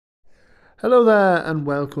Hello there and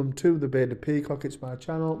welcome to the Bearded Peacock. It's my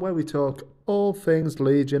channel where we talk all things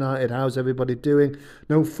Leeds United. How's everybody doing?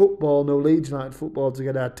 No football, no Leeds United football to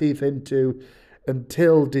get our teeth into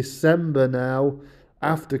until December now,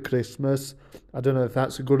 after Christmas. I don't know if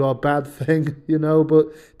that's a good or bad thing,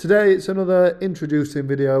 but today it's another introducing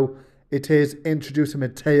video. It is introducing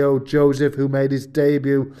Mateo Joesph, who made his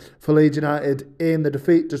debut for Leeds United in the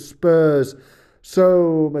defeat to Spurs.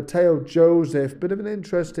 So, Mateo Joesph, bit of an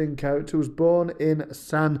interesting character, was born in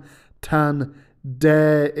Santander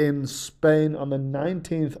in Spain on the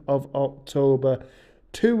 19th of October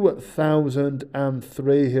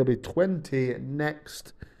 2003. He'll be 20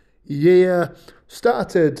 next year.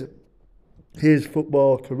 Started his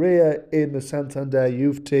football career in the Santander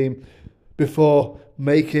youth team before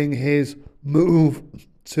making his move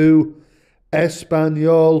to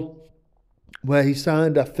Espanyol, where he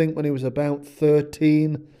signed, I think, when he was about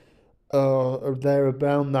 13 or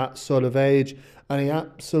thereabout, that sort of age. And he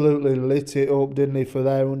absolutely lit it up, didn't he, for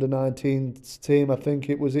their under-19s team. I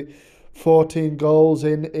think it was 14 goals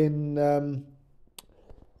in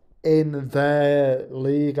their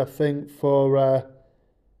league, I think, for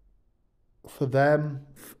them.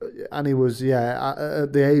 And he was,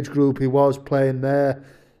 at the age group he was playing there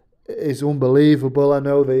is unbelievable. I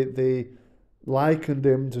know they likened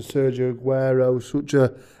him to Sergio Aguero, such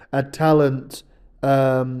a talent.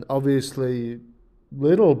 Obviously,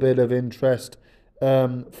 little bit of interest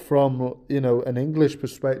from an English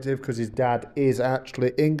perspective because his dad is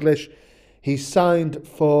actually English. He signed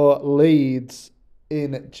for Leeds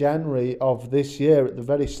in January of this year. At the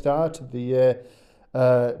very start of the year,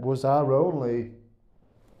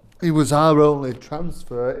 he was our only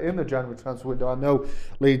transfer in the January transfer window. I know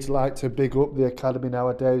Leeds like to big up the academy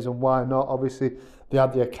nowadays, and why not? Obviously, they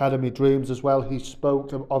had the academy dreams as well. He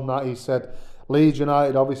spoke on that. He said, Leeds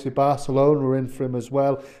United, obviously Barcelona were in for him as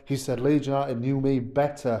well. He said, Leeds United knew me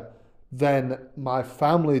better than my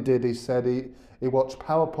family did. He said he watched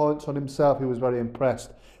PowerPoints on himself. He was very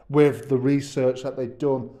impressed with the research that they'd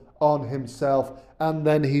done on himself. And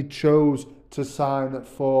then he chose to sign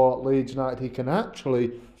for Leeds United. He can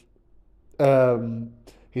actually...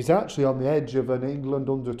 he's actually on the edge of an England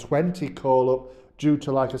under-20 call-up due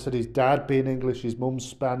to, like I said, his dad being English, his mum's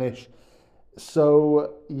Spanish.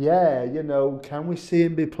 So, yeah, can we see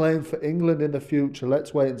him be playing for England in the future?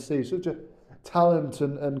 Let's wait and see. Such a talent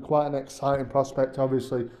and quite an exciting prospect,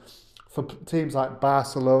 obviously, for teams like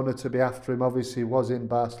Barcelona to be after him. Obviously, he was in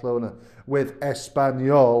Barcelona with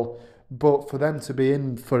Espanyol, but for them to be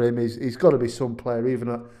in for him, he's got to be some player, even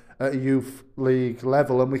at a youth league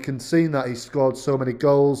level. And we can see that he scored so many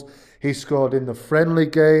goals. He scored in the friendly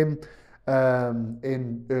game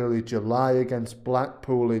in early July against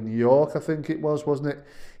Blackpool in York, I think it was, wasn't it?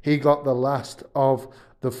 He got the last of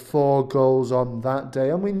the 4 goals on that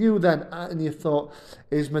day. And we knew then, and you thought,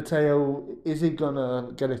 is he going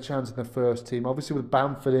to get a chance in the first team? Obviously with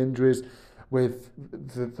Bamford injuries, with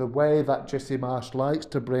the way that Jesse Marsch likes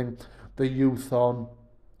to bring the youth on,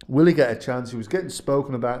 will he get a chance? He was getting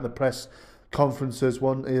spoken about in the press conferences.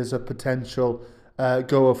 One is a potential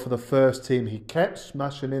goer for the first team. He kept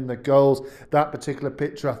smashing in the goals. That particular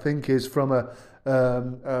picture, I think, is from a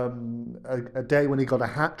day when he got a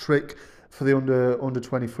hat-trick for the under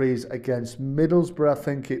 23s against Middlesbrough, I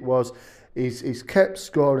think it was. He's kept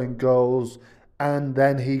scoring goals, and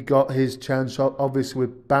then he got his chance, obviously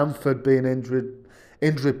with Bamford being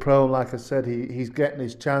injury prone. Like I said, he's getting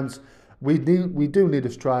his chance. We do need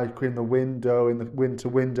a striker in the winter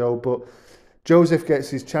window, but Joesph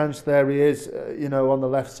gets his chance. There he is, on the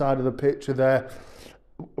left side of the picture there.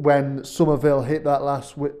 When Somerville hit that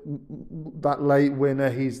that late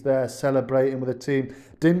winner, he's there celebrating with the team.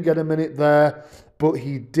 Didn't get a minute there, but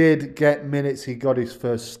he did get minutes. He got his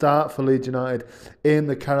first start for Leeds United in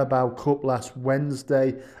the Carabao Cup last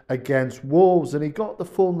Wednesday against Wolves, and he got the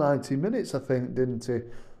full 90 minutes, I think, didn't he?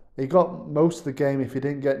 He got most of the game. If he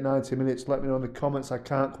didn't get 90 minutes, let me know in the comments. I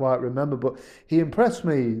can't quite remember, but he impressed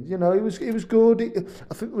me. He was good.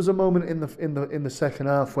 I think there was a moment in the second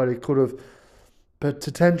half where he could have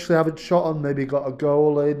potentially have a shot on, maybe got a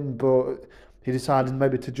goal in, but he decided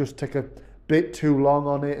maybe to just take a bit too long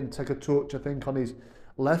on it and take a touch, I think, on his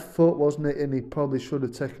left foot, wasn't it? And he probably should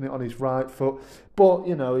have taken it on his right foot. But,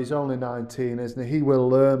 he's only 19, isn't he? He will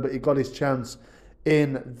learn, but he got his chance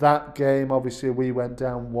in that game. Obviously, we went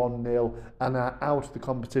down 1-0 and are out of the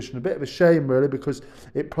competition. A bit of a shame, really, because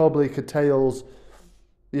it probably curtails,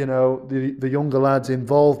 the younger lads'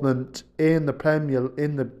 involvement in the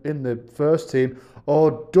in the first team.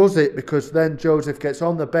 Or does it? Because then Joesph gets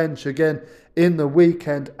on the bench again in the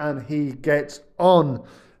weekend and he gets on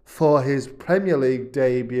for his Premier League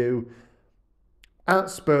debut at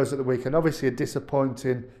Spurs at the weekend. Obviously a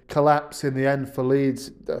disappointing collapse in the end for Leeds.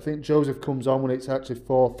 I think Joesph comes on when it's actually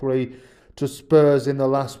 4-3 to Spurs in the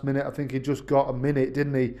last minute. I think he just got a minute,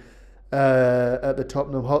 didn't he, at the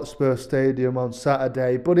Tottenham Hotspur Stadium on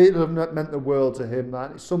Saturday. But it meant the world to him,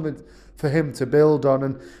 that. It's something for him to build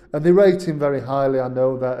on. And they rate him very highly, I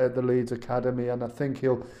know, that at the Leeds Academy. And I think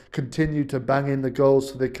he'll continue to bang in the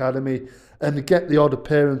goals for the Academy and get the odd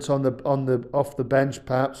appearance on the off the bench,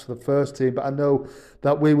 perhaps for the first team. But I know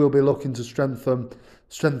that we will be looking to strengthen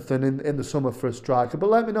in the summer for a striker. But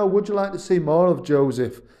let me know, would you like to see more of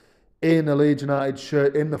Joesph in a Leeds United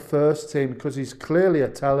shirt in the first team? Because he's clearly a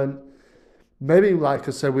talent. Maybe, like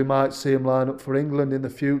I said, we might see him line up for England in the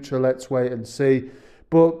future. Let's wait and see.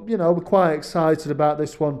 But, you know, we're quite excited about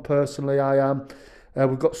this one, personally, I am.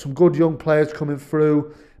 We've got some good young players coming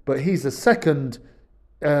through, but he's the second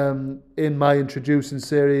in my introducing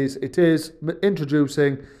series. It is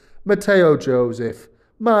introducing Mateo Joesph.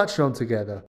 March on together.